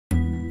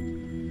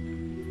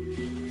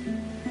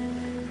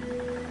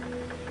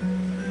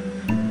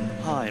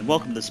Hi, and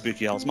welcome to the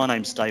Spooky Owls. My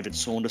name's David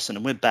Saunderson,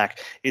 and we're back.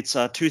 It's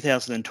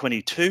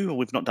 2022.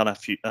 We've not done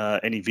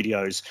any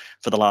videos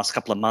for the last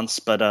couple of months,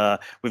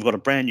 but we've got a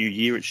brand new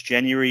year. It's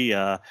January.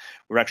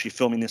 We're actually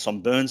filming this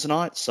on Burns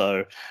night,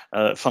 so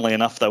funnily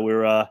enough, though,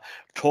 we're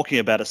talking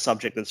about a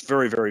subject that's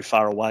very, very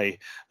far away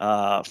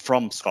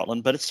from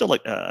Scotland, but it's still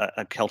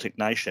a Celtic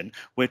nation.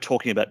 We're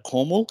talking about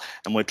Cornwall,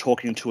 and we're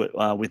talking to it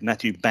with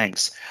Matthew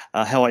Banks.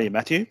 How are you,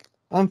 Matthew?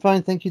 I'm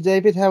fine, thank you,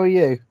 David. How are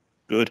you?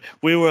 Good.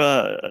 We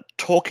were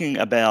talking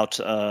about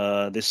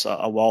this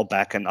a while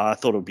back, and I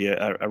thought it would be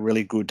a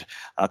really good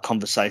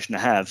conversation to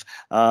have.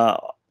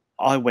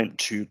 I went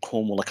to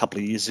Cornwall a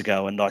couple of years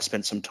ago, and I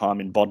spent some time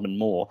in Bodmin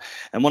Moor.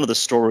 And one of the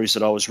stories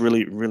that I was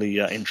really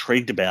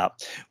intrigued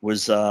about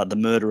was the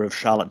murder of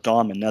Charlotte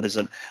Dymond. Now, there's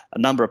a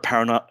number of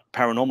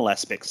paranormal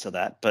aspects to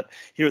that, but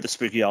here at the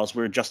Spooky Isles,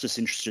 we're just as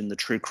interested in the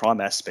true crime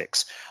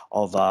aspects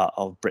of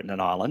Britain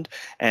and Ireland,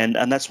 and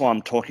that's why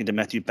I'm talking to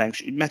Matthew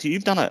Banks. Matthew,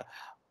 you've done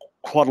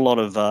quite a lot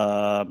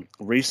of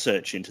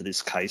research into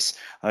this case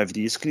over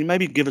the years. Can you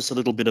maybe give us a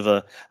little bit of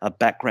a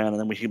background, and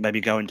then we can maybe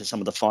go into some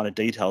of the finer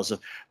details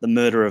of the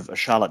murder of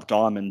Charlotte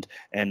Dymond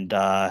and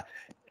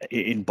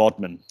in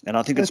Bodmin? And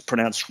I think it's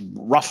pronounced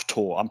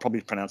Roughtor. I'm probably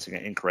pronouncing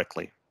it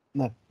incorrectly.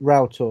 No,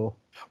 Roughtor.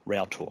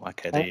 Roughtor.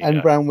 Okay, there you and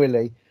go. Brown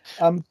Willie.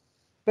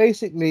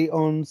 Basically,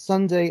 on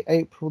Sunday,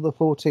 April the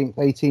 14th,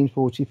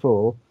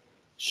 1844,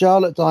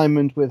 Charlotte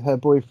Dymond with her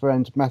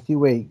boyfriend Matthew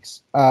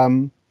Weeks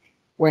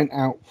went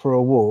out for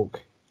a walk,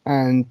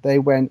 and they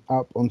went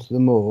up onto the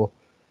moor,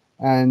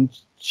 and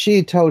she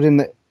had told him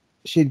that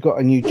she'd got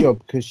a new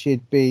job because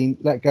she'd been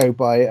let go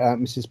by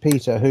Mrs.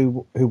 Peter,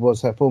 who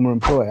was her former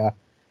employer,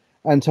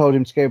 and told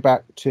him to go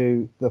back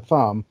to the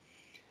farm,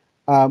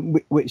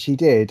 which he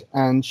did.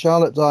 And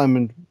Charlotte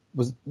Dymond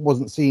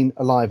wasn't seen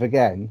alive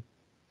again,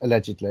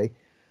 allegedly,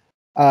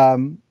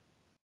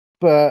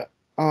 but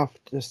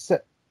after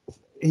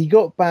he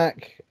got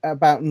back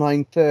about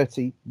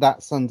 9:30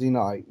 that Sunday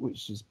night,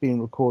 which has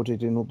been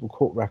recorded in all the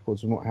court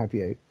records and what have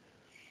you.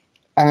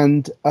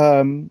 And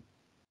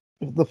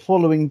the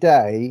following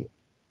day,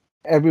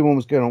 everyone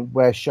was going on,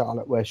 where's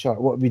Charlotte? Where's Charlotte?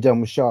 What have you done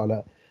with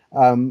Charlotte?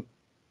 And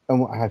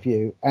what have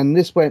you. And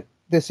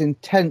this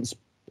intense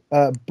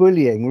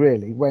bullying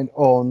really went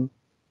on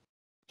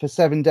for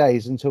 7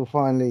 days until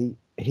finally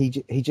he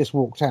just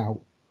walked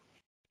out.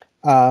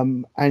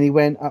 And he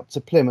went up to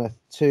Plymouth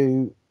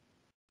to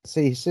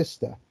see his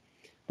sister.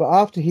 But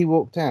after he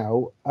walked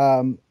out,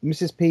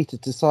 Mrs. Peter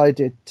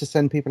decided to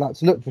send people out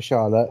to look for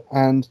Charlotte,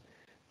 and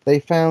they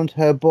found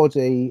her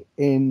body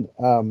in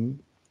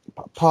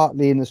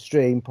partly in the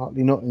stream,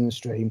 partly not in the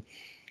stream,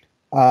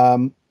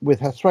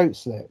 with her throat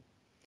slit.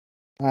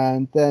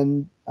 And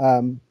then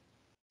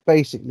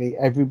basically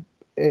Matthew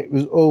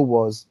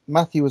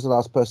was the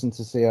last person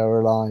to see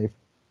her alive.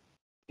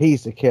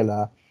 He's the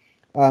killer.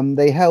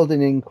 They held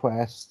an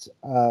inquest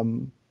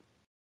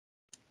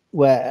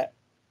where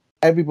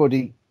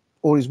everybody,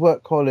 all his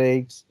work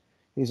colleagues,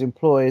 his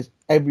employers,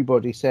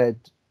 everybody said,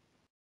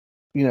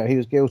 he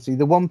was guilty.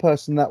 The one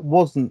person that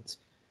wasn't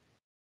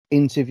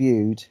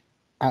interviewed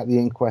at the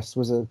inquest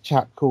was a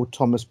chap called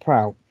Thomas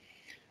Prout.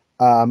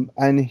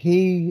 And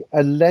he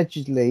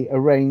allegedly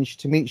arranged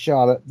to meet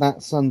Charlotte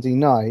that Sunday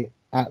night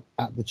at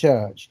the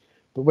church.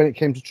 But when it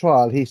came to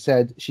trial, he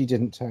said she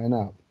didn't turn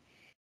up.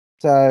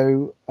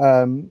 So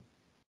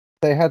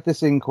they had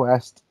this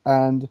inquest,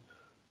 and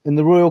in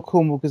the Royal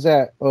Cornwall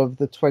Gazette of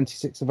the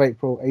 26th of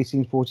April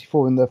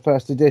 1844, in the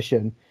first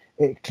edition,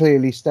 it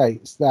clearly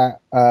states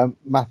that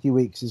Matthew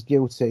Weeks is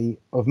guilty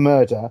of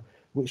murder,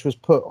 which was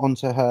put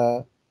onto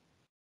her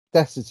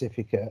death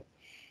certificate.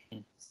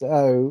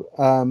 So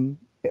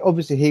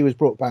obviously he was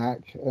brought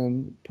back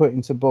and put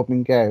into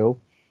Bodmin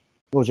Gaol,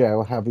 or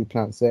jail, however you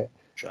pronounce it.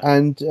 Sure.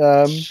 And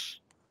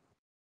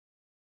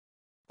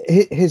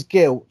his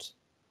guilt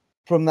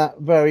from that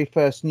very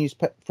first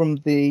newspaper, from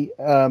the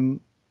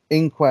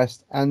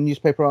inquest and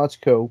newspaper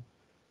article,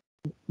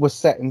 was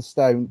set in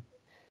stone.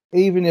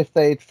 Even if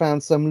they had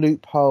found some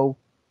loophole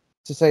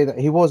to say that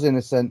he was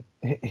innocent,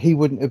 he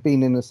wouldn't have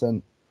been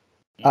innocent.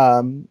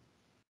 And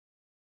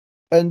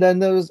then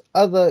there was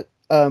other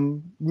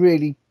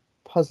really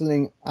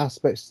puzzling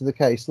aspects to the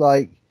case,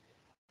 like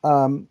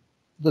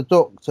the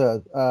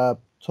doctor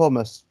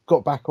Thomas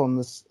got back on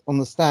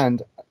the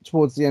stand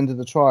towards the end of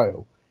the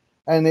trial,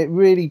 and it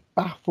really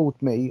baffled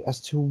me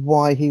as to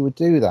why he would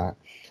do that.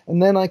 And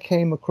then I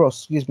came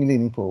across,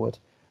 leaning forward,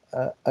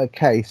 a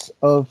case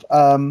of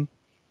a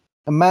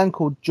man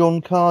called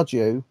John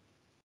Cardew,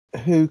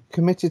 who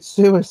committed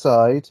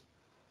suicide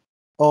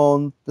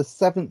on the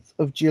 7th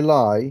of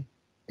July,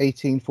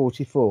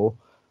 1844,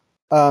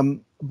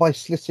 by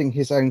slitting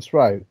his own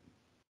throat.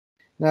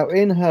 Now,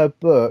 in her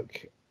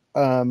book,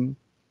 the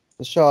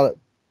Charlotte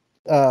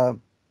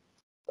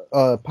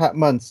Pat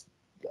Munn's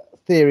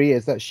theory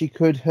is that she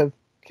could have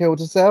killed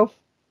herself.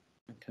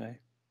 Okay.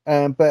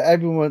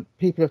 But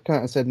people have come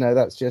out and said, no,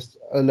 that's just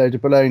a load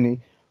of baloney.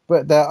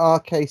 But there are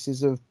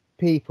cases of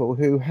people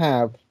who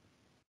have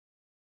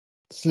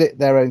slit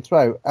their own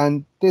throat.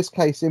 And this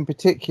case in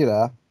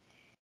particular,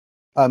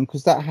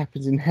 because that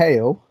happens in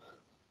Hale,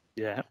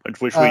 Yeah,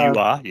 which where you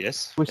are,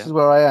 yes. Which is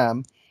where I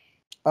am,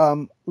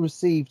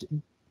 received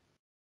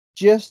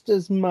just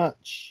as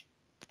much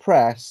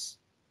press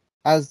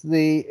as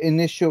the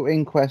initial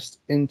inquest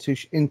into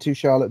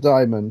Charlotte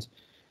Dymond.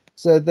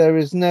 So there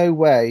is no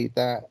way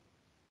that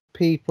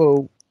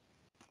people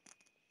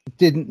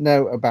didn't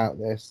know about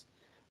this,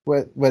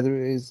 whether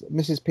it is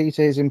Mrs.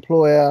 Peter, his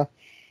employer,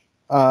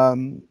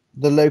 the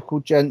local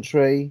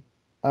gentry.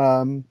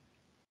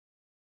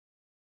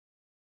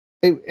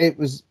 It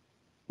was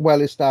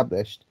well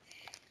established.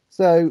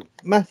 So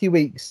Matthew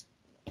Weeks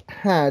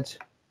had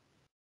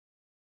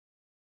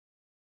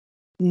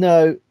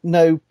no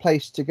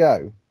place to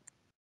go,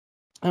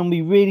 and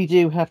we really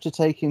do have to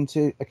take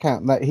into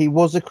account that he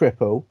was a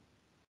cripple.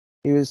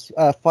 He was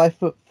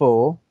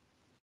 5'4".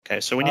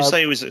 Okay, so when you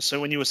say he was,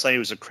 when you say he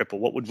was a cripple,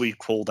 what would we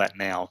call that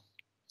now?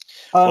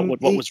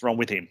 What was wrong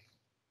with him?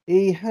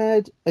 He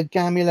had a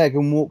gammy leg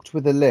and walked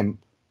with a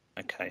limp.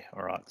 Okay,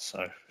 all right.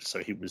 So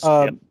he was.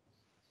 Yep.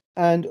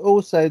 And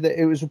also that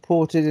it was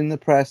reported in the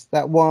press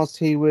that whilst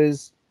he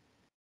was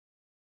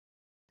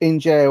in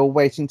jail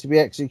waiting to be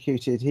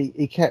executed,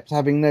 he kept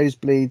having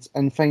nosebleeds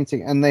and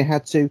fainting, and they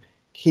had to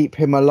keep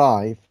him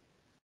alive,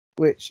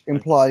 which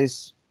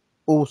implies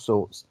all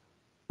sorts.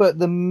 But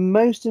the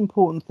most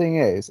important thing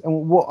is,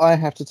 and what I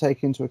have to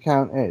take into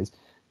account is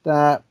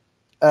that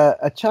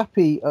a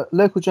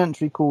local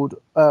gentry called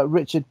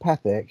Richard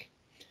Pethick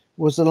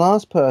was the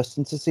last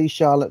person to see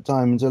Charlotte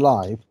Dymond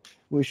alive,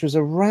 which was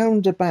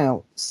around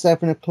about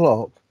 7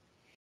 o'clock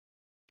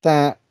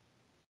that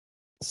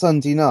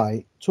Sunday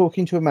night,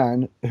 talking to a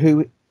man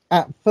who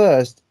at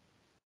first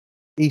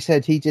he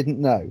said he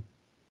didn't know,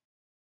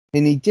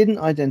 and he didn't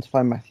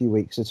identify Matthew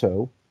Weeks at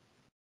all.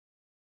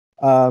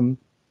 But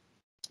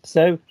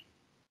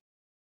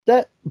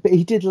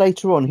he did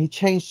later on. He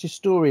changed his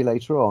story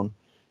later on.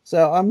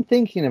 So I'm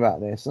thinking about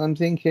this, and I'm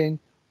thinking,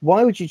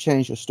 why would you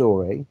change your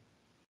story?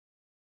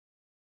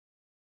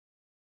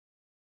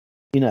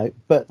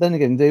 But then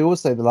again, they all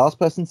say the last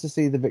person to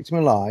see the victim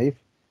alive,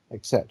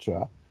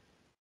 etc.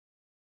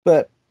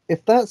 But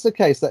if that's the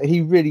case, that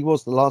he really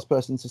was the last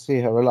person to see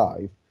her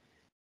alive,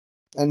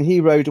 and he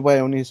rode away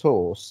on his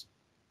horse,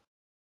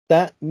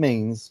 that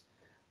means,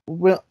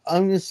 well,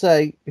 I'm going to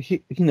say,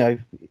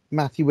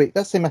 Matthew Weeks.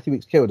 Let's say Matthew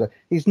Weeks killed her.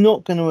 He's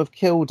not going to have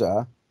killed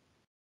her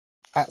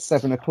at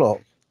 7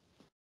 o'clock.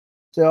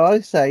 So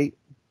I say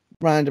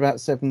round about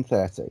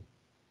 7:30.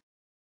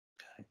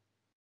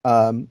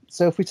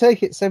 So if we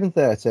take it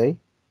 7:30,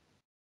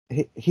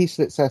 he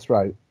slits her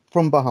throat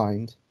from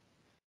behind,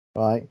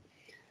 right?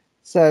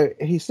 So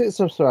he slits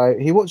her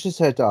throat. He watches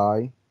her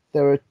die.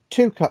 There are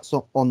 2 cuts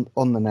on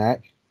the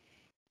neck,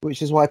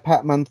 which is why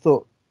Patman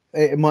thought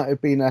it might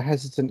have been a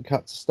hesitant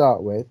cut to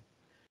start with.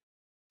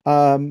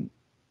 And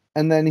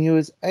then he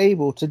was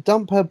able to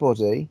dump her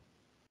body,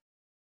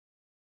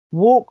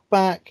 walk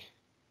back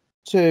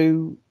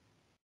to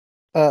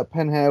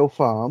Penhale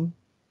Farm,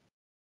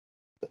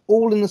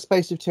 all in the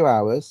space of 2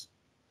 hours,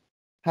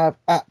 have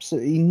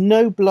absolutely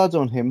no blood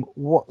on him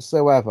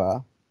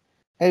whatsoever,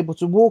 able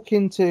to walk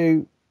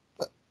into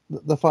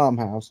the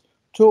farmhouse,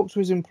 talk to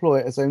his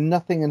employer as though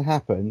nothing had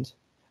happened,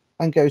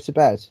 and go to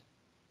bed.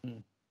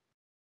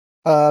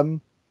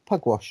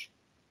 Pugwash.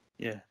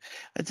 Yeah,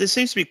 there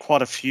seems to be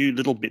quite a few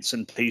little bits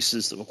and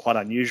pieces that were quite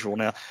unusual.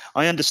 Now,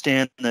 I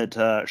understand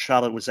that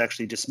Charlotte was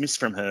actually dismissed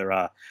from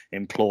her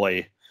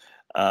employ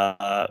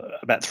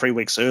about 3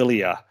 weeks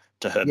earlier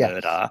to her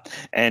murder,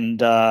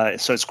 and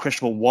so it's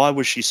questionable, why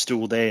was she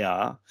still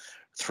there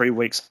 3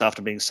 weeks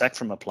after being sacked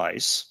from a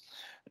place,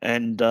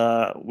 and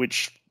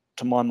which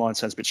to my mind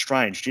sounds a bit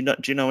strange. Do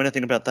you know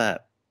anything about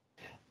that?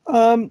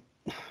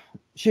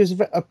 She was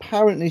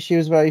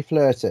very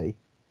flirty,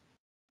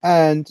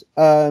 and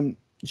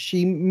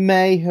she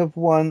may have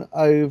won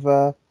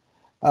over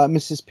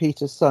Mrs.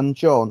 Peter's son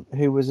John,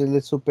 who was a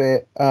little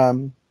bit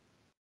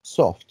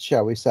soft,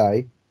 shall we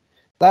say.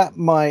 That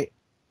might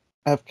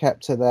have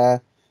kept her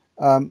there.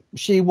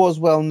 She was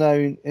well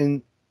known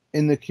in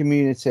the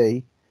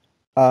community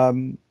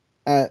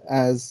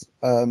as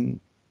a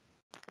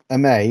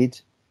maid,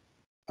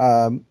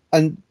 and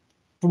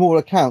from all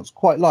accounts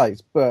quite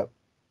liked. But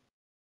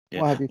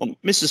well,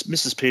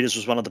 Mrs. Peters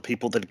was one of the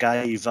people that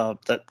gave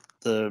that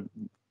the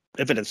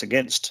evidence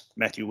against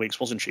Matthew Weeks,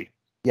 wasn't she?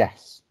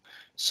 Yes.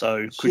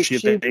 So could she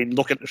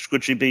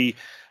be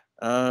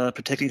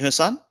protecting her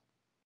son?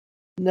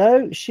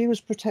 No, she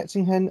was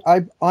protecting her.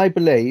 I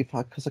believe,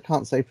 because I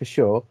can't say for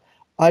sure,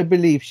 I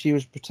believe she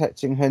was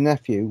protecting her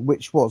nephew,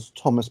 which was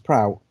Thomas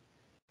Prout.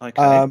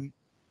 Okay.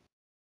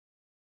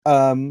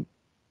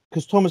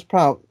 Because Thomas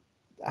Prout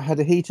had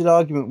a heated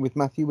argument with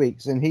Matthew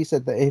Weeks, and he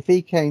said that if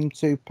he came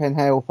to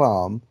Penhale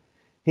Farm,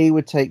 he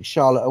would take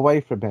Charlotte away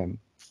from him.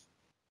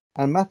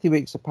 And Matthew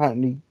Weeks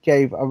apparently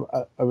gave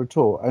a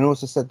retort, and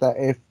also said that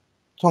if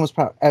Thomas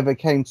Prout ever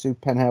came to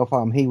Penhale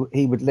Farm,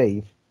 he would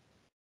leave.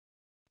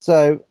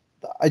 So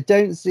I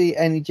don't see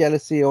any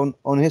jealousy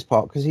on his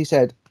part, because he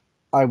said,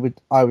 I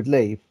would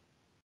leave.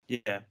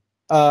 Yeah.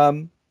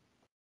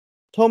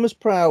 Thomas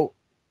Prout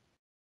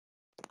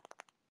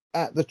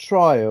at the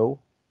trial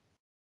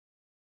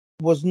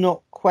was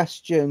not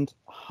questioned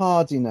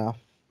hard enough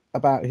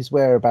about his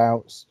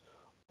whereabouts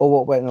or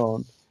what went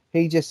on.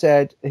 He just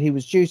said he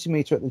was due to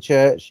meet her at the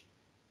church.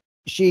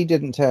 She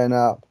didn't turn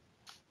up.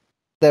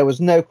 There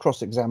was no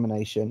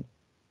cross-examination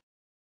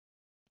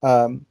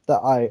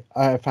that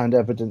I found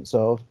evidence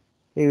of.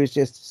 He was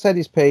just said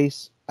his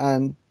piece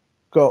and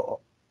got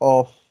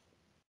off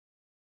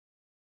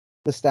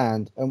the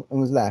stand and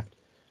was left.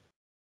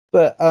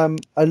 But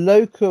a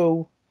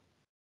local,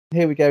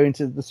 here we go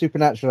into the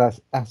supernatural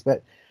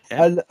aspect.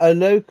 Yeah. A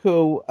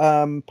local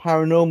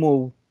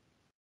paranormal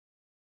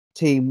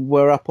team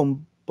were up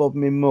on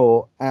Bodmin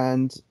Moor,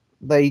 and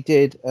they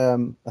did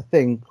a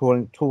thing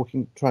trying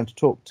to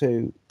talk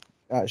to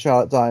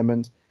Charlotte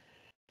Dymond.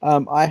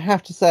 I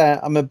have to say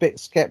I'm a bit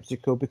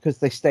skeptical because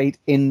they stayed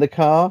in the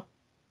car.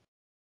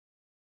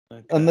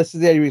 Okay. And this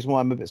is the only reason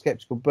why I'm a bit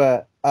skeptical.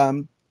 But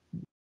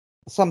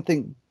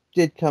something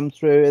did come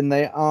through, and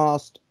they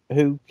asked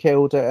who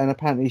killed her, and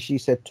apparently she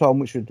said Tom,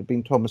 which would have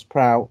been Thomas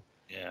Prout.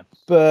 Yeah.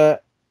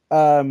 But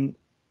the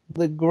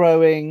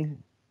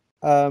growing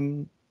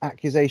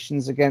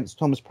accusations against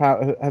Thomas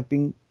Prout have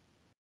been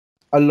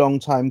a long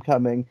time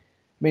coming.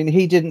 I mean,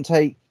 he didn't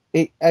take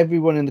it.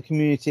 Everyone in the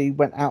community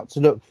went out to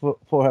look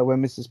for her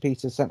when Mrs.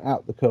 Peters sent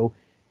out the call.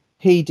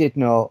 He did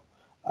not.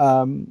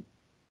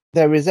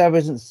 There is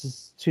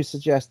evidence to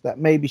suggest that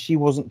maybe she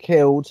wasn't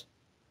killed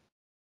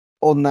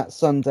on that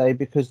Sunday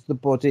because the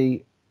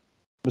body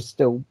was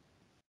still,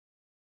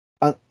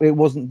 it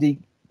wasn't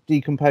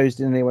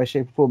decomposed in any way,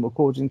 shape, or form,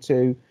 according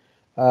to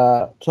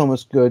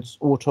Thomas Good's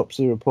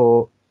autopsy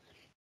report.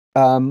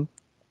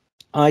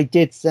 I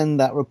did send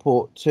that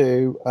report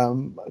to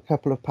a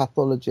couple of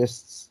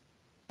pathologists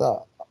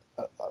that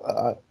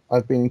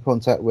I've been in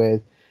contact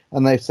with,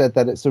 and they've said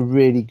that it's a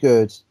really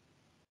good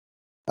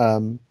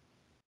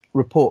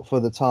report for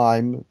the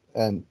time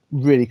and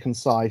really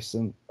concise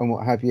and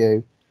what have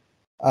you.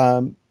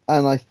 And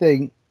I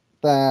think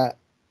that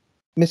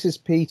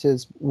Mrs.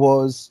 Peters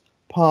was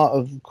part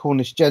of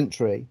Cornish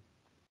gentry,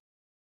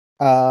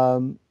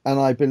 and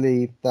I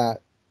believe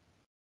that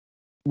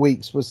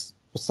Weeks was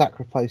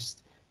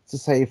sacrificed to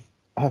save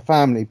her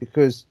family,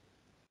 because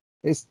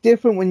it's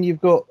different when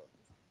you've got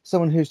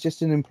someone who's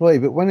just an employee,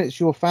 but when it's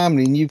your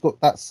family and you've got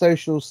that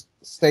social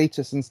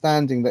status and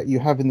standing that you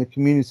have in the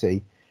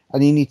community,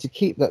 and you need to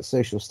keep that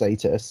social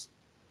status.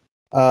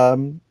 I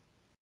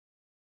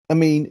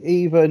mean,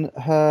 even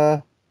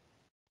her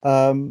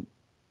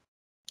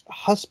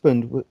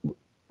husband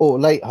or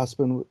late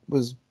husband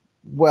was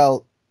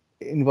well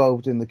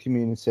involved in the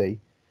community,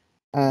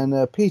 and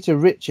Peter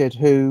Richard,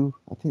 who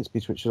I think it's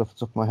Peter Richard off the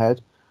top of my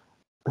head,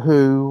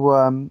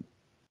 who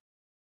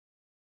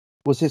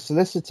was his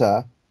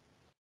solicitor,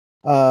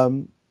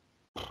 didn't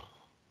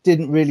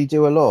really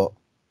do a lot.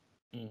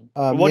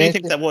 What do you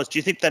think that was? Do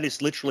you think that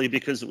is literally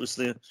because it was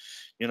the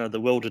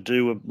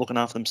well-to-do were looking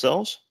after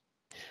themselves?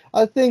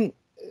 I think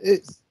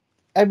it's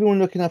everyone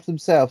looking after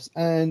themselves,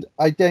 and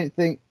I don't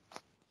think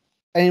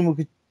anyone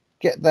could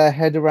get their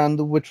head around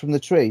the wood from the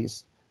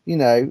trees. You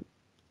know,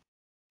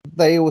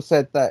 they all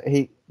said that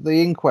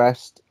the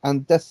inquest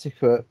and death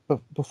certificate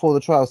before the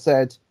trial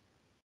said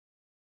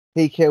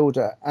he killed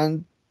her,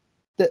 and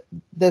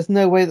there's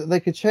no way that they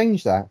could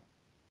change that.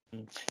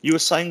 You were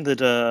saying that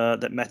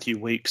that Matthew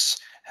Weeks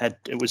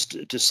was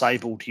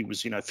disabled. He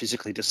was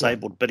physically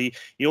disabled, but he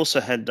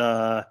also had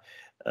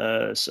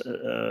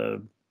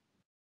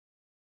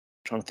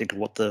trying to think of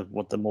what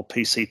the more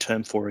PC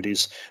term for it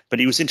is, but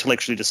he was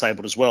intellectually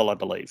disabled as well, I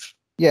believe.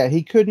 Yeah,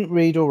 he couldn't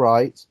read or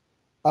write,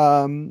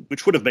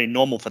 which would have been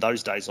normal for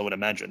those days, I would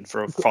imagine,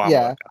 for a farm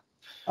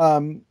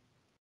worker.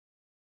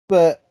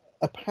 But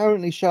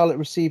apparently Charlotte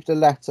received a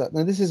letter.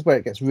 Now this is where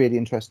it gets really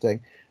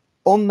interesting.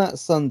 On that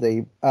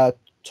Sunday,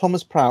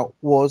 Thomas Prout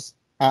was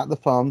at the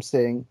farm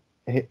seeing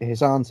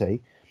his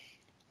auntie,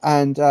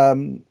 and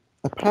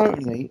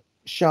apparently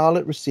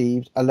Charlotte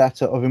received a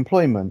letter of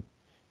employment.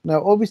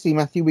 Now, obviously,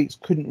 Matthew Weeks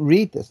couldn't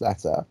read this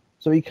letter,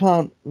 so he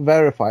can't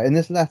verify. And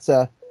this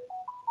letter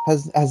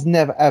has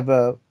never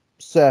ever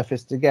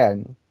surfaced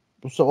again.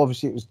 So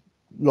obviously, it was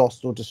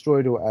lost or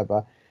destroyed or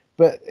whatever.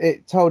 But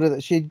it told her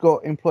that she'd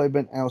got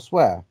employment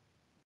elsewhere,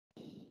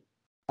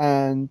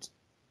 and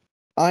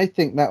I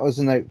think that was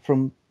a note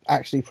from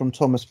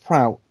Thomas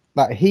Prout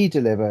that he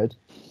delivered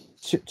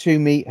to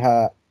meet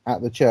her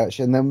at the church,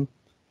 and then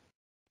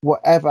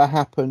whatever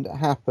happened,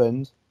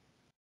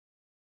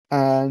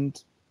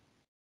 and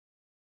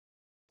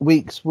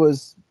Weeks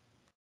was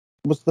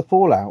the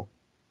fallout,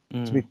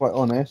 to be quite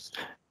honest.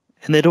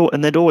 And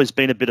there'd always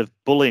been a bit of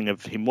bullying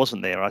of him,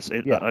 wasn't there? I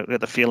got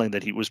the feeling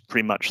that he was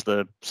pretty much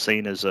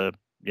seen as an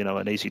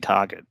easy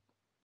target.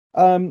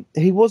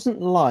 He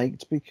wasn't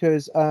liked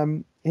because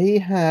he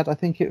had, I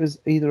think it was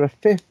either a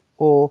 5th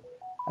or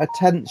a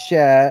 10th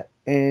share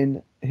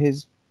in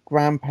his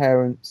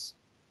grandparents'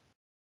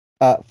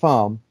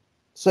 farm,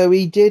 so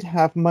he did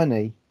have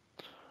money.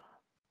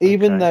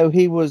 Even though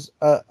he was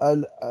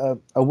a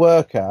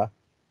worker,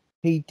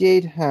 he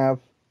did have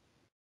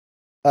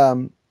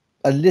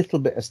a little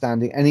bit of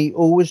standing, and he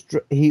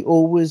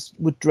always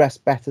would dress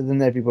better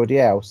than everybody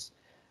else.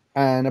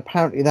 and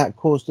apparently that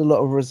caused a lot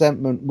of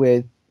resentment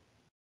with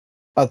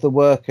other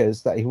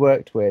workers that he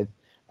worked with.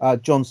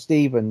 John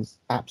Stevens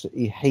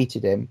absolutely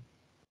hated him.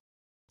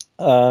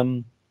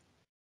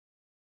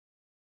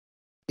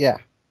 Yeah.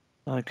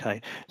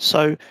 Okay.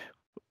 So,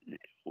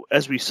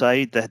 as we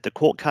say, the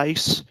court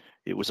case,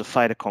 it was a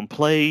fait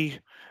accompli.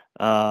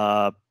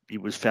 He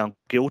was found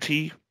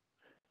guilty,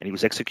 and he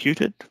was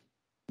executed.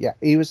 Yeah,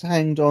 he was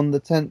hanged on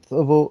the 10th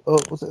of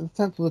was it the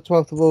 10th or the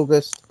 12th of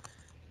August,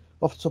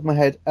 off the top of my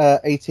head,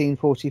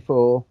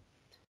 1844,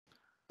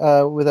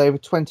 with over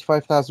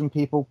 25,000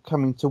 people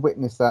coming to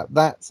witness that.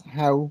 That's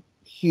how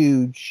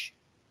huge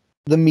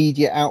the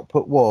media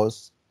output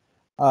was.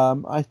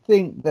 I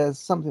think there's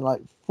something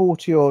like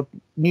 40 odd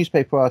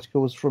newspaper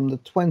articles from the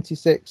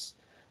 26th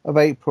of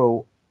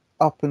April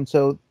up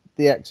until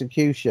the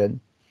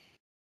execution.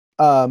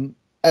 And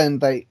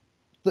the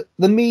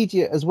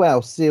media as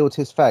well sealed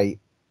his fate.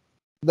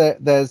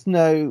 There's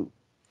no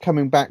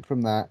coming back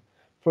from that.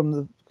 From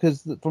the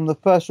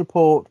first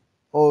report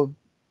of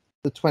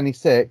the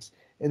 26th,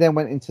 it then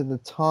went into the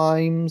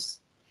Times,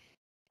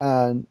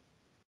 and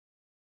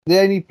the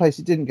only place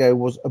it didn't go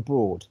was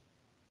abroad.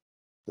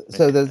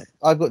 So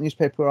I've got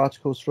newspaper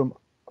articles from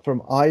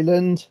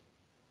Ireland.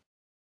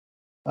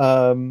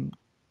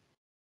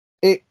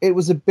 It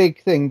was a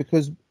big thing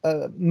because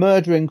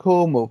murder in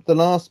Cornwall, the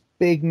last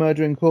big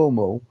murder in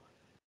Cornwall,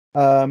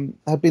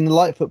 had been the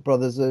Lightfoot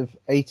brothers of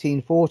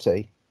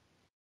 1840.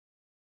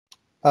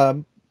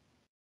 And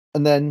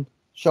then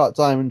Charlotte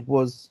Dymond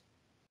was.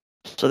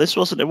 So it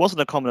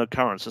wasn't a common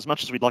occurrence. As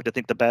much as we'd like to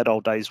think the bad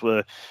old days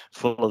were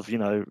full of,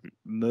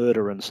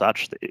 murder and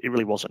such, it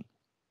really wasn't.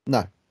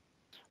 No.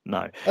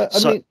 I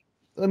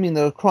mean,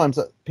 there were crimes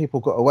that people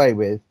got away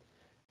with,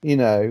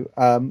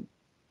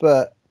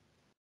 but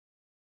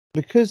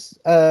because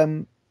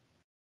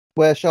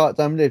where Charlotte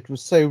Dymond lived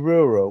was so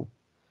rural,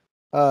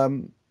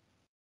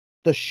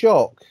 the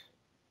shock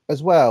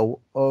as well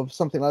of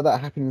something like that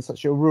happening in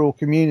such a rural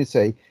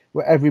community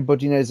where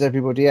everybody knows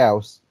everybody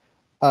else,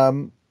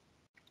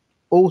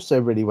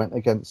 also really went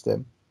against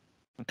him.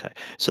 Okay,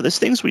 so there's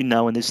things we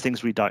know and there's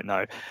things we don't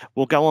know.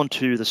 We'll go on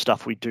to the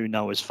stuff we do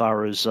know as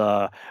far as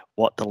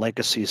what the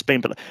legacy has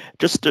been. But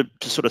just to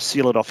sort of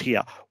seal it off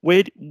here,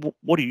 what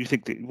do you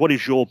think? What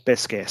is your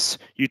best guess?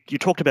 You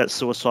talked about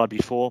suicide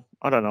before.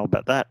 I don't know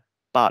about that,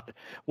 but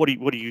what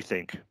do you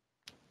think?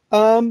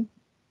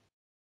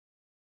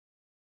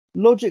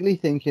 Logically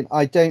thinking,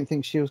 I don't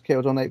think she was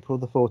killed on April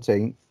the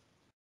 14th.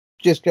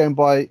 Just going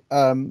by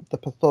the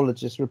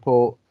pathologist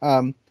report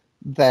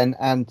then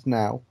and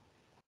now.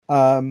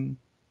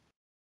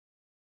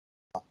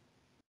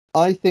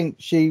 I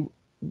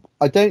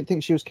don't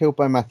think she was killed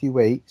by Matthew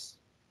Weeks.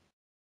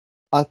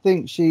 I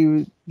think she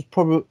was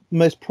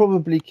most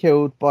probably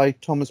killed by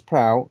Thomas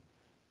Prout,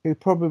 who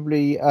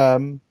probably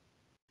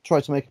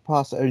tried to make a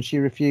pass at her and she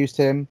refused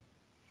him,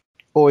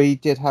 or he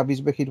did have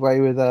his wicked way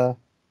with her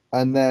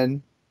and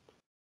then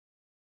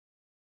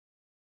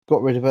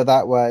got rid of her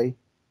that way.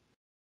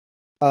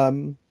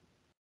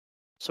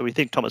 So we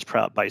think Thomas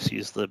Prout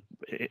basically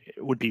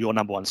would be your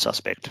number one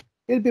suspect.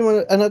 It'd be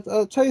one, and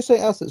I'll tell you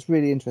something else that's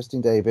really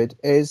interesting, David,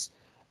 is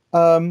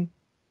everyone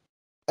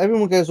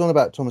goes on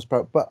about Thomas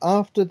Prout, but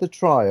after the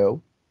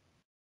trial,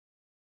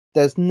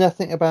 there's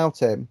nothing about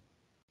him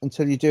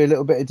until you do a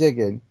little bit of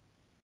digging.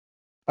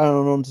 And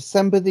on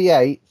December the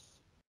 8th,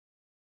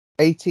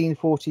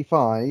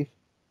 1845,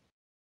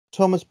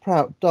 Thomas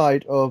Prout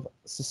died of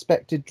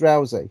suspected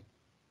dropsy.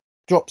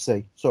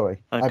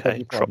 Sorry.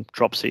 Okay,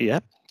 dropsy, yeah.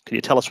 Can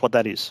you tell us what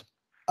that is?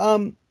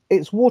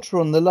 It's water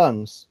on the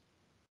lungs.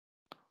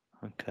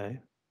 Okay.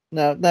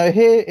 Now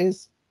here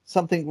is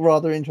something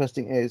rather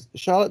interesting. Is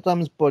Charlotte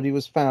Dymond's body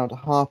was found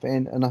half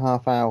in and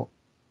half out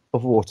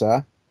of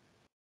water.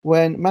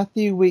 When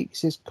Matthew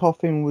Weeks'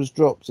 coffin was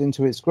dropped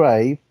into its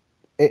grave,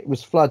 it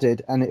was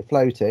flooded and it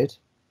floated.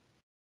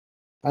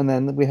 And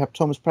then we have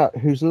Thomas Prout,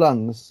 whose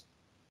lungs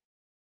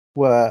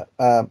were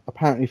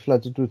apparently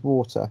flooded with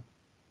water.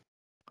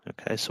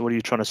 Okay, so what are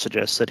you trying to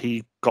suggest? That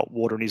he got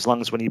water in his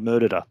lungs when he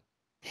murdered her?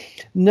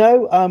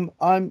 No,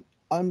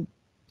 I'm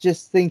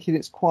just thinking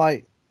it's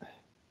quite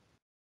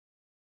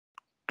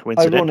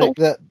coincidental.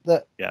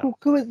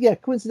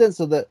 Ironic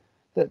coincidental that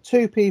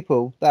two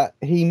people that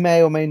he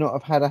may or may not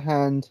have had a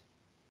hand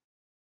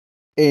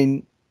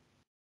in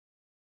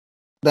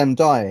them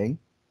dying,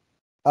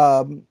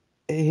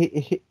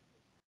 he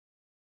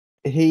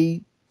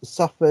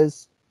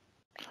suffers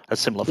a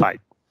similar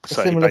fate.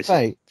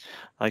 Fate.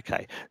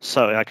 Okay,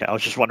 I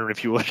was just wondering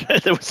if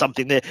there was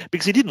something there,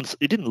 because he didn't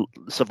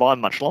survive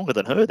much longer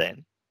than her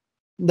then.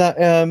 That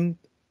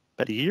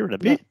about a year and a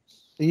bit.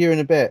 A year and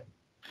a bit.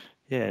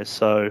 Yeah.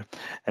 So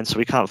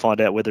we can't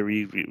find out whether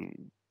he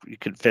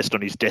confessed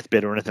on his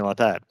deathbed or anything like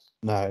that.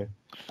 No,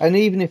 and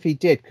even if he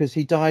did, because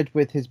he died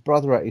with his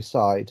brother at his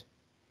side.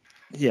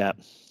 Yeah.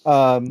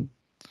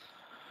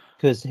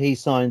 Because he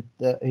signed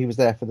that he was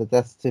there for the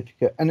death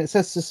certificate, and it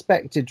says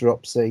suspected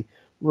dropsy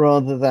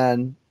rather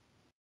than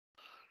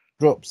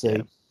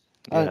dropsy.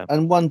 Yeah.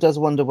 And one does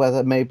wonder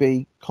whether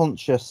maybe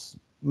conscious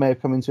may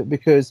have come into it,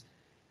 because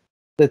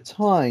the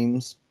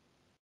Times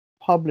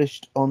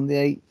published on the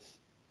 8th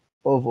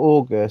of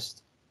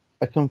August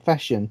a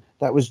confession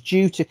that was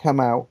due to come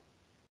out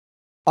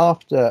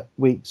after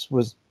Weeks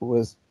was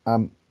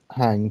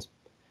hanged.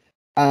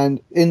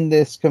 And in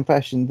this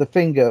confession, the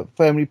finger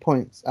firmly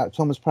points at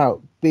Thomas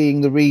Prout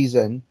being the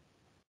reason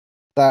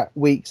that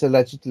Weeks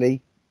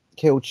allegedly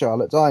killed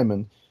Charlotte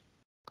Dymond.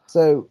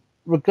 So,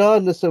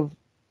 regardless of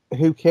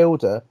who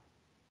killed her,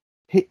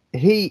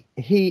 he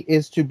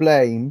is to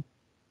blame.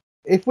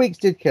 If Weeks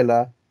did kill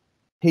her,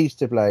 he's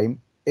to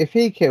blame. If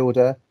he killed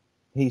her,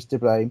 he's to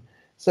blame.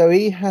 So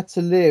he had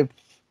to live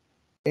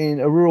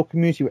in a rural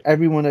community where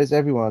everyone knows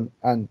everyone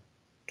and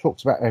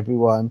talks about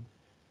everyone,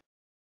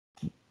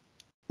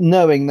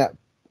 knowing that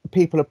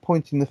people are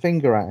pointing the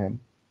finger at him.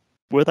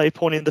 Were they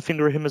pointing the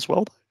finger at him as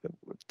well?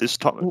 This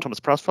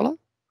Thomas Prout fellow?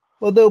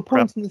 Well, they were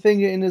pointing the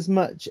finger in as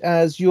much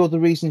as you're the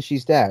reason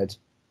she's dead.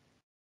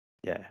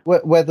 Yeah.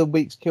 Whether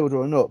Weeks killed her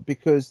or not,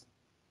 because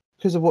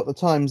of what the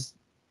Times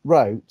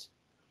wrote,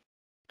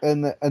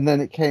 and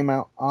then it came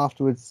out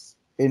afterwards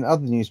in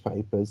other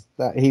newspapers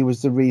that he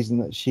was the reason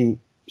that she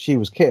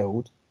was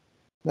killed.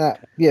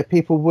 That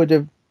people would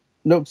have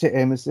looked at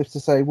him as if to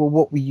say, well,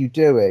 what were you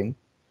doing?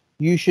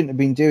 You shouldn't have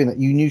been doing that.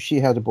 You knew she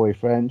had a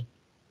boyfriend.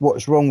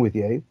 What's wrong with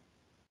you?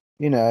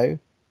 You know?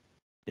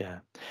 Yeah.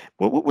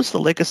 Well, what was the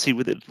legacy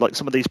with it? Like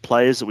some of these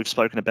players that we've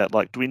spoken about,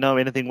 like, do we know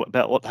anything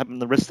about what happened in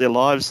the rest of their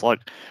lives? Like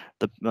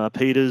the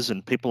Peters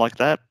and people like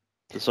that,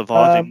 the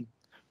surviving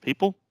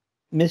people?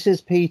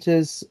 Mrs.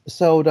 Peters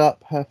sold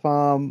up her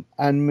farm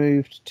and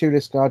moved to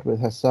Liskeard with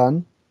her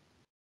son.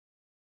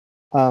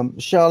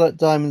 Charlotte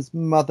Dymond's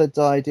mother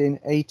died in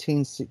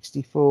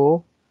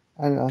 1864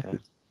 and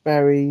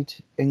buried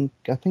in,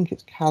 I think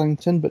it's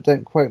Callington, but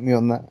don't quote me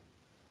on that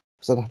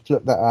because I'd have to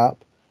look that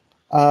up.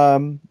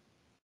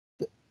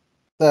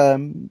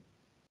 The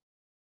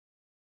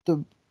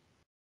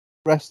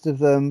rest of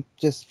them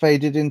just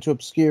faded into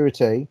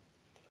obscurity.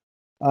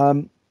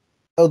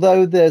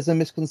 Although there's a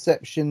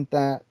misconception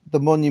that the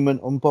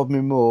monument on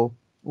Bodmin Moor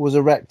was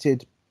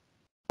erected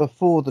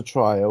before the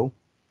trial,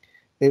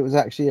 it was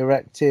actually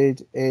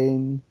erected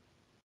on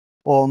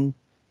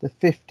the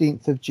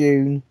 15th of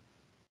June,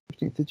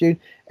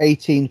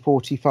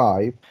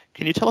 1845.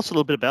 Can you tell us a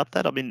little bit about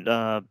that? I mean,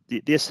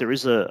 yes, there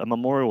is a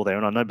memorial there,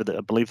 and I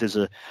believe there's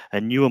a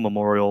newer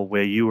memorial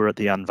where you were at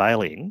the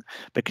unveiling.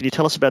 But can you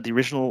tell us about the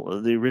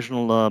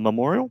original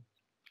memorial?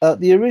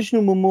 The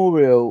original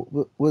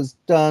memorial was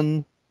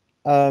done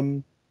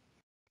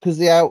because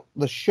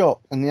the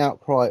shock and the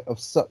outcry of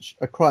such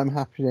a crime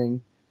happening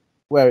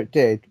where it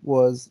did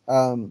was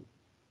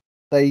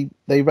they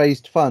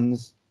raised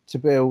funds to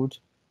build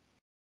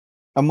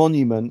a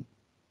monument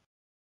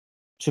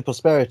to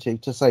prosperity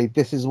to say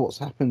this is what's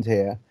happened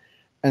here.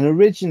 And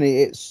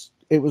originally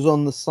it was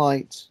on the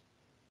site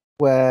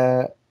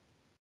where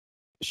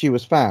she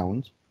was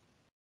found,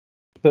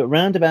 but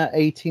around about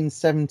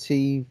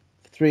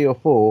 1873 or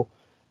 4,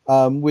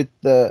 with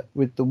the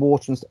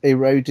water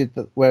eroded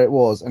where it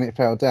was and it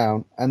fell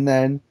down, and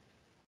then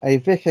a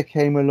vicar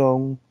came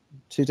along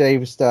to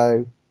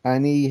Davistow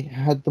and he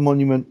had the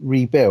monument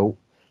rebuilt.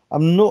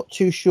 I'm not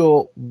too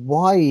sure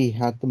why he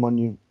had the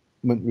monument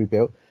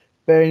rebuilt,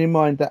 bearing in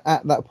mind that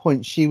at that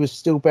point she was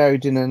still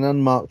buried in an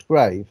unmarked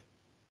grave.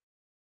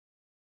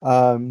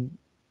 And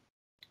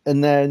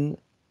then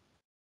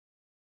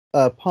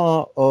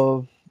part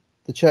of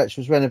the church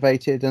was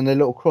renovated and a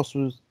little cross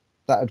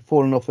that had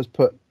fallen off was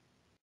put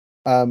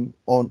on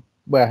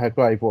where her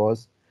grave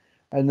was.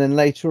 And then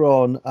later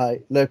on, a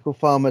local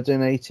farmer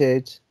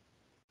donated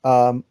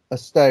a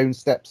stone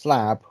step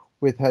slab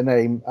with her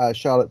name,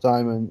 Charlotte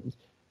Dymond,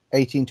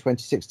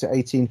 1826 to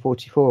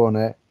 1844 on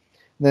it.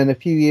 And then a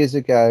few years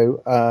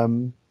ago,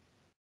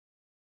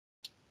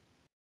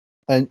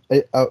 a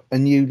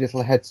new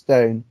little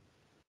headstone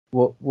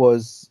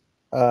was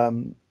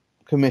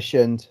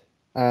commissioned,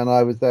 and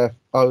I was there.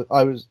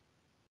 I was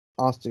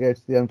asked to go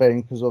to the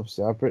unveiling because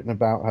obviously I've written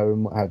about her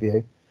and what have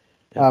you,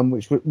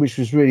 which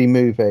was really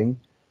moving.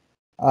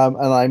 And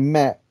I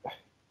met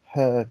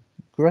her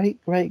great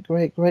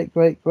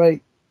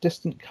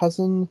distant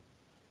cousin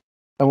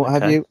and what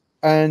have you.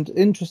 And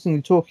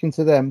interestingly, talking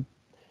to them,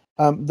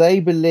 they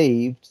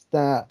believed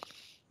that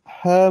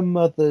her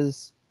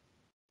mother's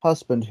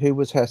husband, who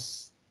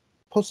was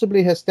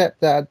possibly her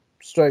stepdad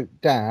stroke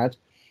dad,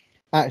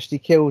 actually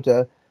killed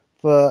her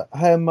for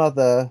her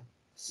mother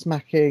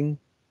smacking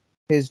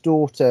his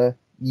daughter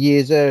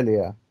years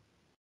earlier.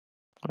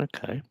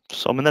 Okay,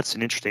 so I mean that's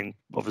an interesting,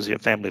 obviously a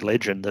family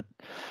legend that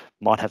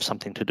might have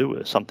something to do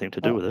with it.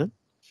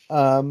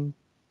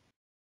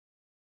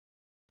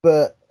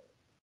 But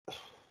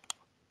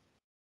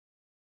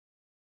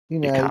you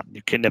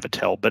can never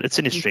tell. But it's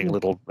an interesting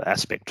little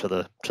aspect to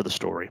the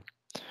story.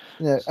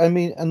 Yeah, I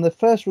mean, and the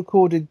first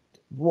recorded,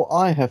 what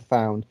I have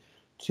found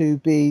to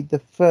be the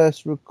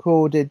first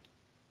recorded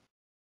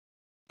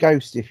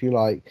ghost, if you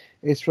like,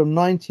 is from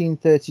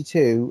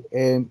 1932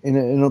 in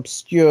an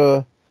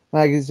obscure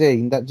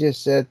magazine that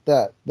just said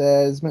that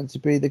there's meant to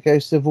be the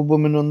ghost of a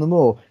woman on the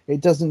moor.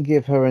 It doesn't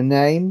give her a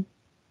name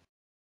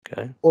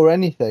or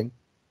anything.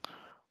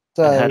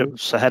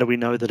 So, How do we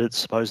know that it's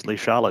supposedly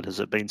Charlotte? Has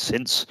it been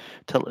since?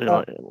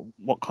 uh,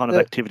 What kind of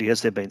there, activity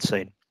has there been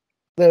seen?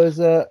 there was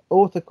a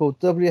author called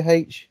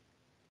W.H.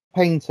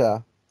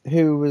 Painter,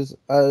 who was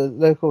a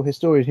local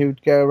historian who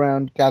would go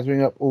around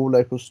gathering up all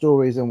local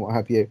stories and what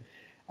have you.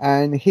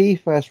 And he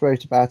first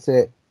wrote about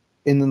it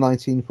in the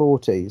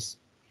 1940s,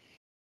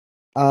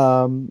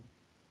 um,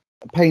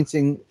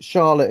 painting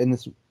Charlotte in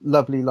this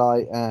lovely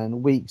light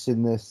and Weeks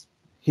in this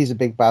he's a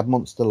big bad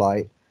monster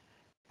light.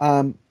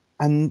 Um,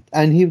 and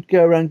he would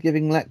go around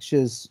giving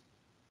lectures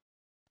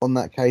on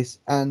that case,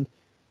 and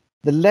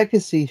the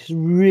legacy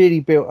really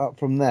built up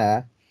from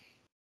there.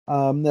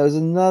 There was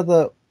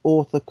another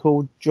author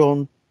called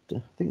John,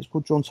 I think it's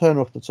called John Turner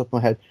off the top of my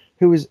head,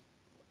 who was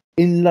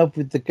in love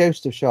with the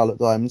ghost of Charlotte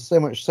Dymond, so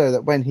much so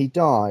that when he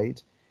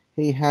died,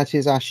 he had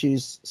his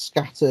ashes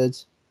scattered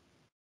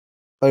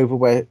over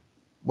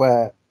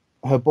where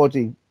her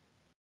body,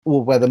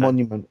 or where the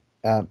monument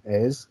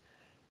is.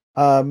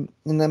 And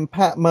then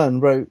Pat Munn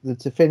wrote the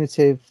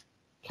definitive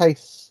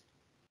case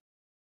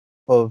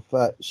of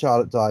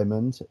Charlotte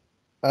Dymond,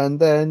 and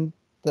then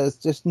there's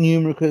just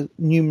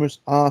numerous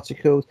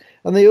articles,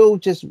 and they all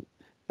just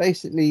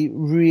basically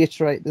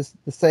reiterate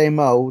the same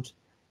old,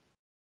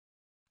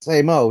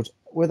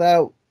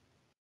 without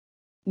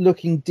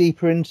looking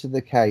deeper into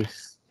the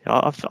case.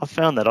 I've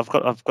found that I've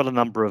got a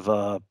number of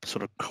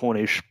sort of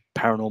Cornish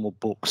paranormal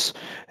books,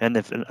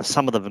 and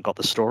some of them have got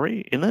the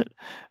story in it,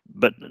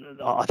 but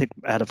I think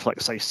out of,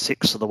 like, say,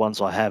 6 of the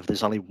ones I have,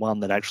 there's only one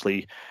that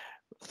actually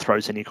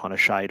throws any kind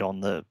of shade on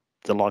the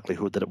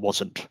likelihood that it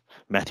wasn't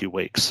Matthew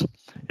Weeks.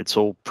 It's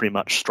all pretty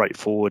much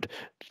straightforward.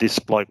 This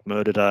bloke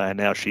murdered her, and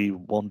now she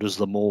wanders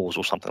the moors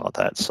or something like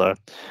that. So,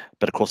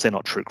 but of course they're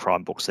not true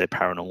crime books; they're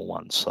paranormal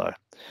ones. So,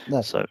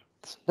 No, so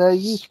there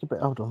used to be.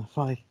 Hold on, if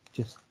I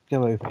just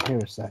go over here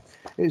a sec,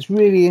 it's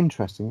really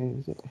interesting.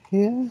 Is it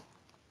here?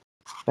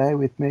 Bear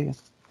with me.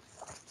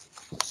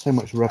 So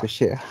much rubbish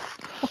here.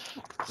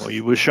 Well,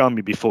 you were showing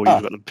me before.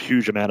 You've got a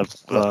huge amount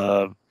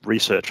of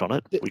research on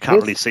it. We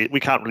can't really see it. We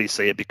can't really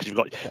see it because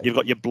you've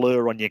got your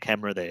blur on your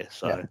camera there.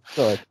 So, yeah,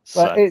 sorry.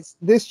 But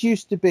this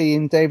used to be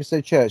in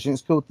Davidstow Church, and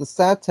it's called The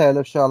Sad Tale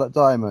of Charlotte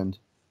Dymond,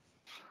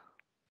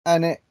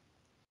 and it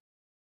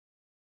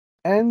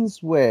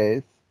ends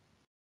with,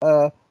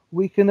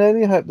 we can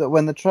only hope that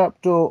when the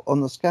trapdoor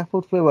on the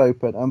scaffold flew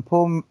open and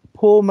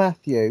poor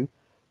Matthew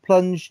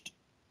plunged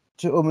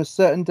to almost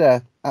certain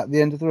death at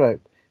the end of the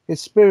rope, his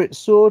spirit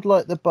soared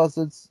like the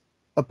buzzards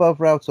above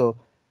Roughton,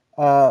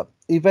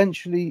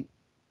 eventually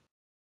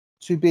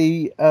to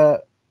be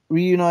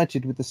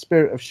reunited with the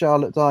spirit of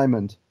Charlotte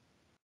Dymond.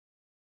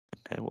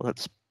 Okay, well,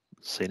 that's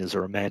seen as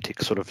a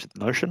romantic sort of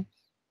notion.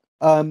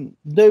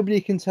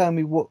 Nobody can tell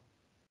me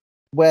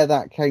where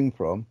that came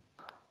from.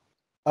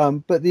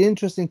 But the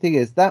interesting thing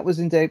is that was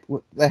they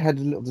had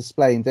a little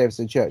display in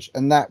Davidstow Church,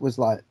 and that was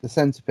like the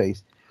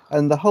centerpiece.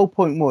 And the whole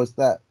point was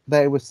that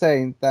they were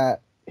saying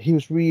that he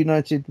was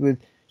reunited with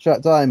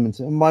Charlotte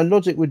Dymond. And my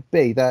logic would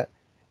be that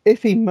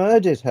if he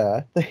murdered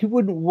her, they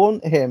wouldn't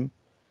want him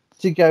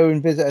to go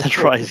and visit her. That's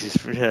right.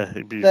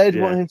 They'd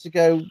want him to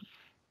go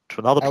to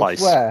another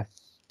elsewhere. place.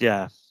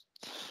 Yeah.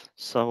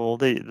 So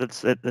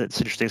that's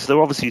interesting. So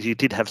obviously he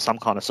did have some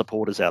kind of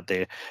supporters out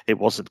there. It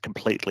wasn't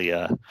completely,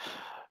 the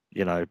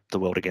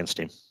world against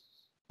him.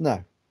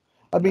 No,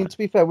 I mean, to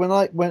be fair,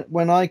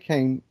 when I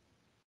came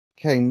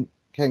to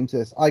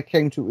this, I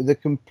came to it with a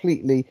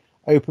completely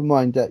open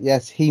mind that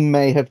yes, he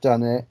may have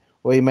done it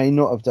or he may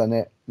not have done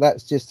it.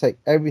 Let's just take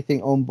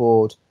everything on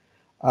board,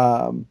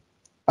 and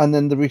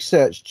then the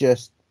research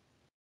just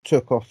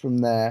took off from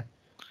there.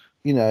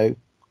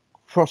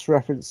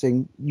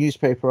 Cross-referencing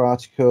newspaper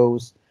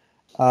articles.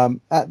 At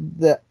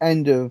the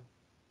end of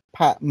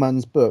Pat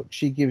Munn's book,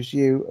 she gives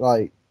you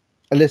like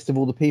a list of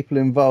all the people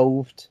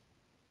involved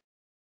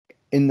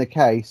in the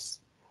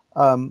case,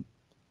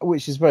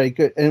 which is very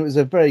good, and it was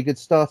a very good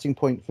starting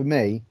point for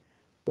me.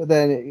 But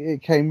then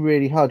it came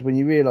really hard when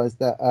you realised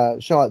that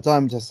Charlotte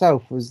Dymond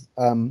herself was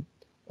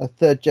a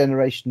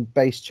third-generation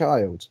base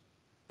child,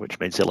 which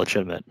means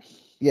illegitimate.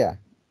 Yeah.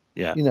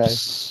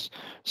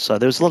 So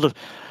there's a lot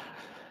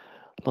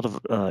of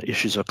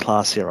issues of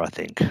class here, I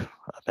think,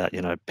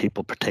 about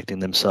people protecting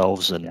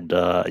themselves, and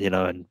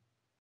and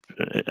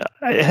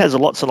it has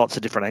lots and lots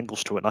of different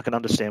angles to it. And I can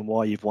understand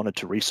why you've wanted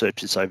to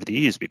research this over the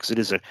years, because it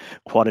is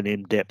quite an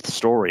in-depth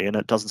story, and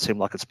it doesn't seem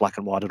like it's black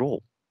and white at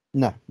all.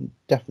 No,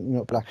 definitely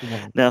not black and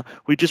white. Now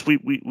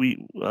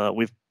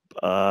we've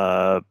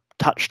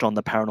touched on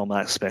the paranormal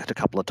aspect a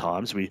couple of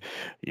times.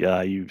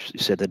 You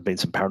said there'd been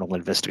some paranormal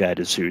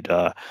investigators who'd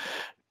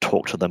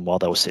talk to them while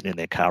they were sitting in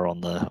their car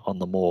on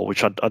the moor,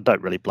 which I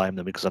don't really blame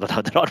them, because I don't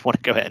know that I'd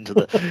want to go out into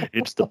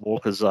the moor,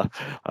 because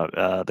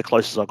the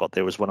closest I got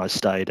there was when I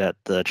stayed at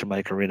the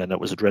Jamaica Inn, and it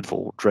was a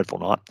dreadful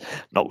night.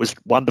 No, it was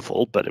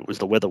wonderful, but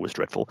the weather was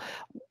dreadful.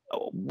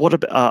 What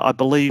about? I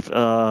believe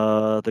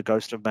the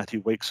ghost of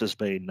Matthew Weeks has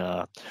been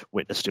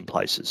witnessed in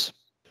places.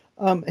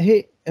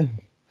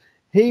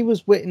 He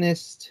was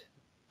witnessed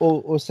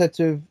or said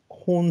to have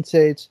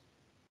haunted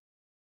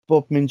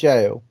Bodmin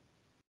Jail.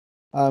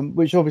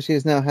 which obviously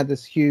has now had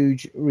this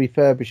huge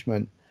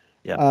refurbishment.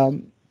 Yeah.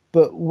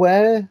 But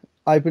where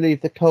I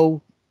believe the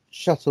coal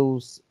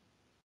shuttles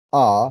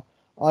are,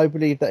 I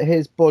believe that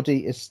his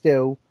body is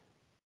still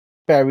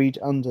buried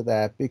under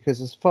there,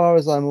 because as far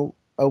as I'm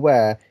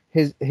aware,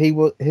 his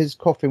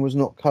coffin was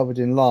not covered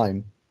in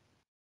lime.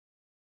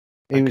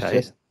 He was Okay.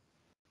 just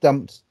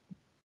dumped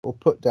or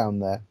put down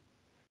there.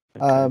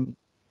 Okay.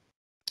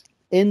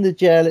 In the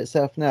jail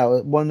itself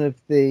now, one of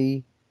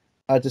the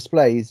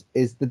displays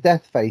is the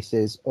death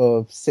faces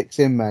of 6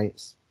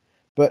 inmates,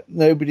 but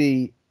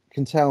nobody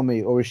can tell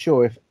me or is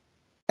sure if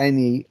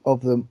any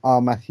of them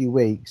are Matthew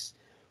Weeks.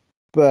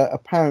 But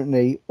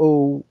apparently,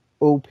 all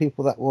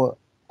people that were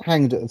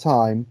hanged at the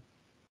time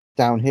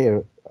down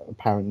here,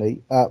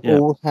 apparently, Yeah.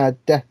 all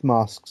had death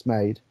masks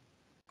made.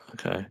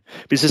 Okay.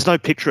 Because there's no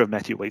picture of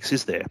Matthew Weeks,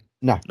 is there?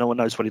 No. No one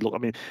knows what he looked. I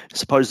mean,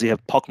 supposedly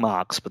have pock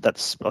marks, but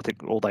that's, I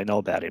think, all they know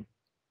about him.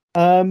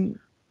 The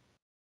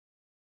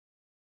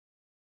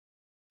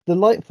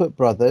Lightfoot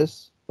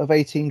brothers of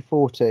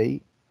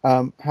 1840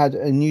 had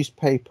a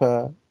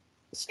newspaper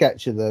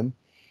sketch of them,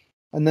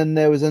 and then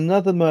there was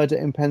another murder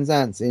in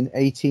Penzance in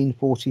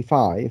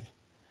 1845,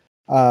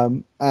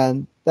 and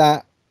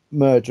that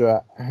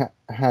murderer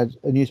had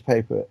a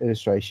newspaper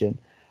illustration.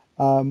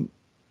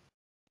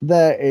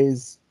 There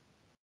is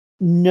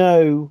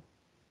no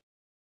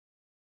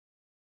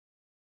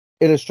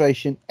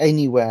illustration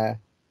anywhere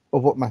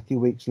of what Matthew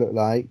Weeks looked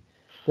like.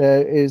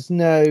 There is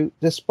no,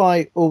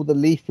 despite all the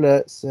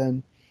leaflets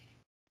and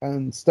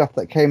stuff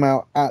that came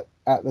out at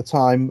the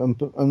time,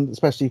 and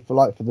especially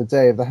for the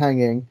day of the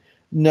hanging,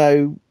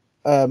 no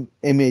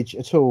image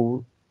at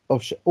all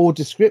of or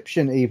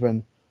description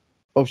even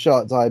of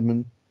Charlotte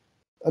Dymond.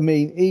 I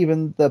mean,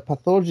 even the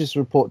pathologist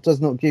report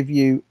does not give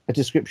you a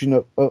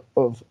description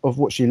of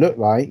what she looked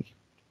like.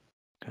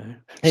 Okay.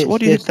 So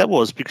what do you think that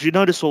was? Because you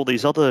notice all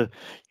these other,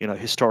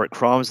 historic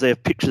crimes, they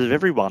have pictures of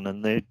everyone,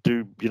 and they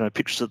do,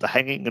 pictures of the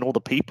hanging and all the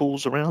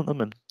peoples around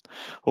them and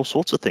all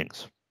sorts of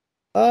things.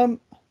 I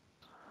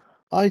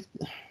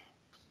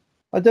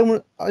don't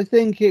want. I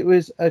think it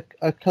was a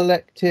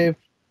collective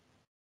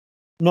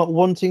not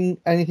wanting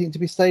anything to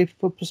be saved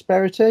for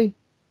prosperity.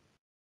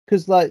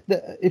 Because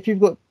if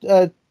you've got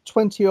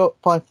 20 or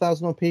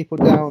 5,000 people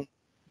down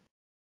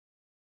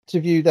to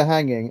view the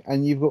hanging,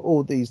 and you've got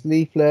all these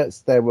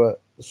leaflets, there were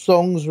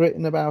songs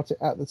written about it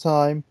at the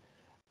time.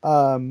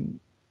 There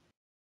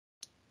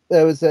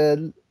was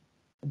a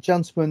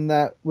gentleman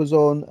that was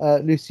on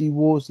Lucy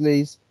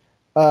Worsley's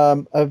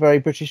A Very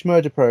British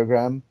Murder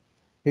Programme,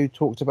 who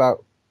talked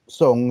about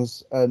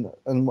songs and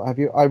what have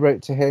you. I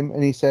wrote to him,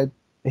 and he said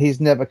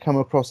he's never come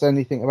across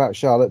anything about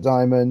Charlotte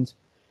Dymond.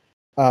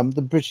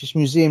 The British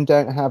Museum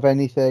don't have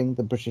anything.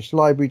 The British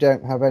Library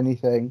don't have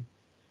anything.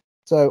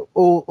 So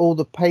all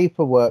the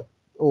paperwork,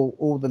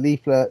 all the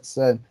leaflets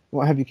and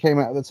what have you came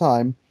out at the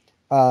time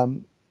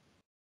have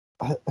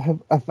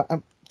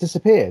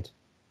disappeared.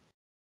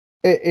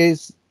 It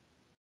is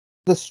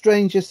the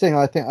strangest thing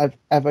I think I've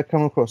ever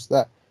come across,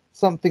 that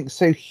something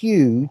so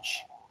huge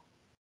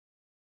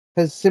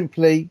has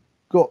simply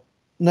got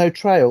no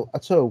trail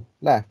at all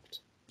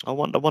left. I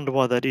wonder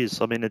why that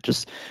is. I mean,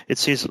 it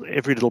seems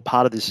every little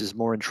part of this is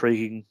more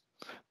intriguing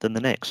than the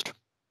next.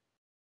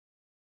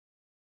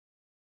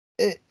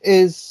 It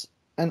is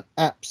an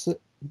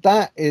absolute.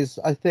 That is,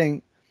 I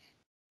think,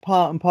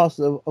 part and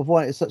parcel of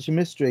why it's such a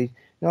mystery.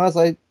 Now, as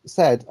I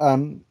said,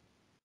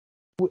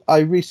 I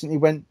recently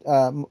went.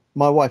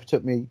 My wife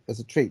took me as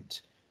a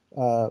treat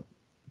to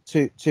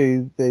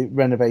the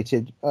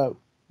renovated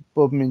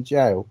Bodmin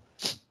jail,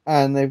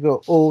 and they've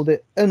got all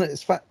the, and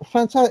it's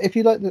fantastic. If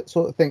you like that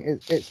sort of thing,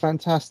 it's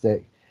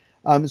fantastic.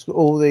 It's got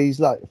all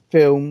these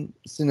film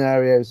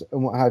scenarios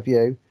and what have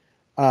you,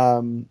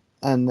 and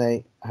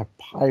they have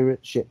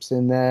pirate ships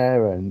in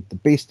there and the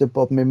Beast of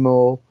Bodmin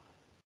Moor,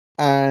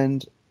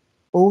 and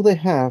all they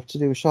have to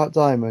do with Charlotte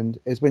Dymond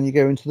is, when you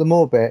go into the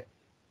Moor bit,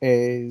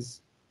 is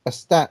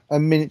a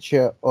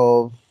miniature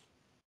of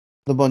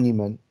the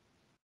monument.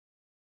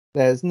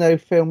 There's no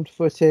filmed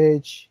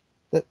footage.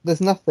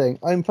 There's nothing.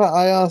 In fact,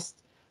 I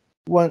asked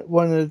one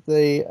of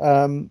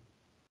the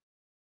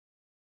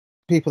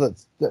people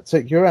that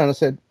took you around. I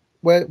said,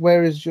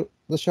 "Where is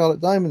the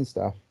Charlotte Dymond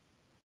stuff?"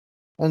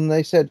 And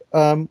they said,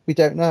 "We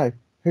don't know.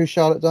 Who's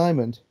Charlotte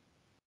Dymond?"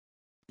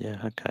 Yeah.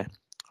 Okay.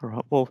 All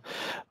right. Well,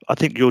 I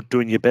think you're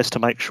doing your best to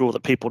make sure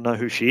that people know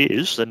who she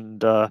is,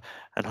 and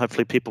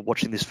hopefully people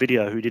watching this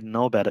video who didn't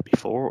know about it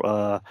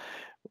before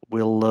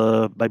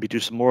will maybe do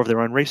some more of their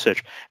own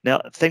research.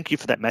 Now, thank you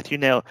for that, Matthew.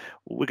 Now,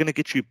 we're going to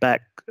get you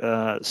back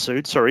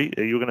soon. Sorry,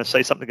 you were going to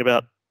say something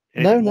about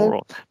anything more?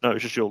 Or, no,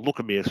 it's just you're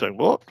looking at me and saying,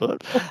 what?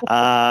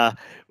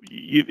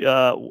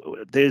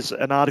 There's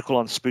an article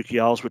on Spooky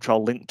Isles, which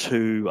I'll link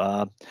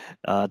to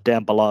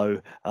down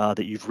below,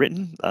 that you've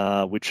written,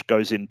 which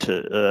goes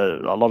into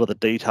a lot of the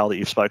detail that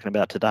you've spoken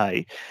about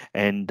today,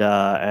 and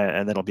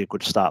that'll be a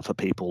good start for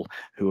people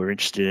who are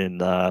interested in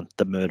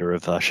the murder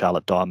of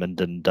Charlotte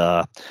Dymond and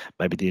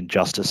maybe the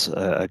injustice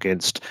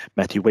against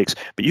Matthew Weeks.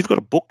 But you've got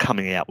a book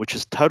coming out, which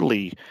is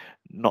totally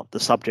not the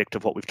subject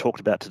of what we've talked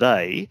about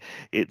today.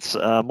 It's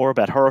more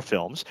about horror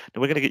films.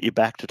 And we're going to get you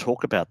back to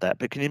talk about that.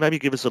 But can you maybe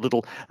give us a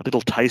little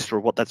taster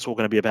of what that's all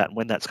going to be about and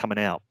when that's coming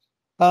out?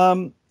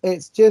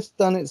 It's just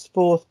done its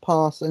fourth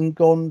pass and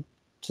gone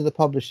to the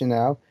publisher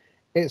now.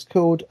 It's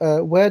called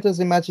Where Does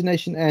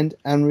Imagination End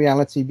and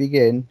Reality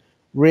Begin?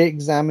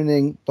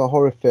 Re-examining the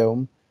horror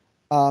film.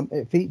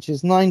 It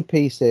features 9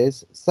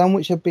 pieces, some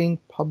which have been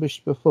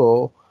published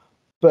before,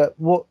 but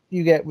what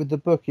you get with the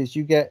book is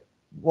you get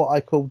what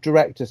I call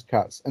director's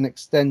cuts and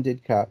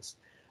extended cuts.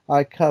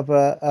 I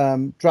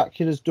cover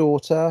Dracula's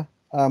Daughter,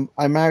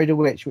 I Married a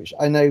Witch, which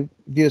I know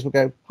viewers will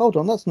go, hold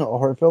on, that's not a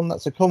horror film,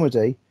 that's a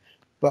comedy.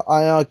 But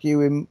I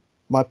argue in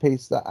my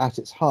piece that at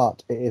its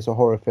heart, it is a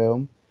horror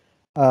film.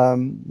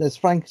 There's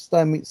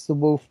Frankenstein Meets the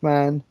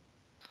Wolfman.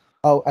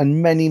 Oh,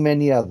 and many,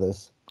 many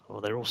others.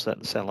 Well, they're all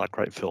starting to sound like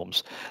great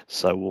films.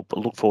 So we'll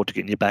look forward to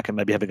getting you back and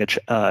maybe having a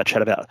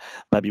chat about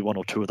maybe 1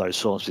 or 2 of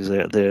those films, because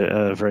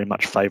they're very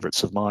much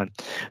favourites of mine.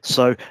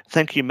 So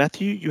thank you,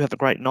 Matthew. You have a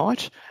great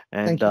night,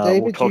 and thank you,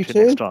 David. we'll talk You to too.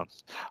 you next time.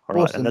 All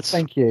right, Awesome. and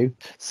Thank you.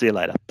 see you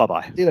later.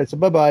 Bye-bye. See you later.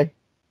 Bye-bye.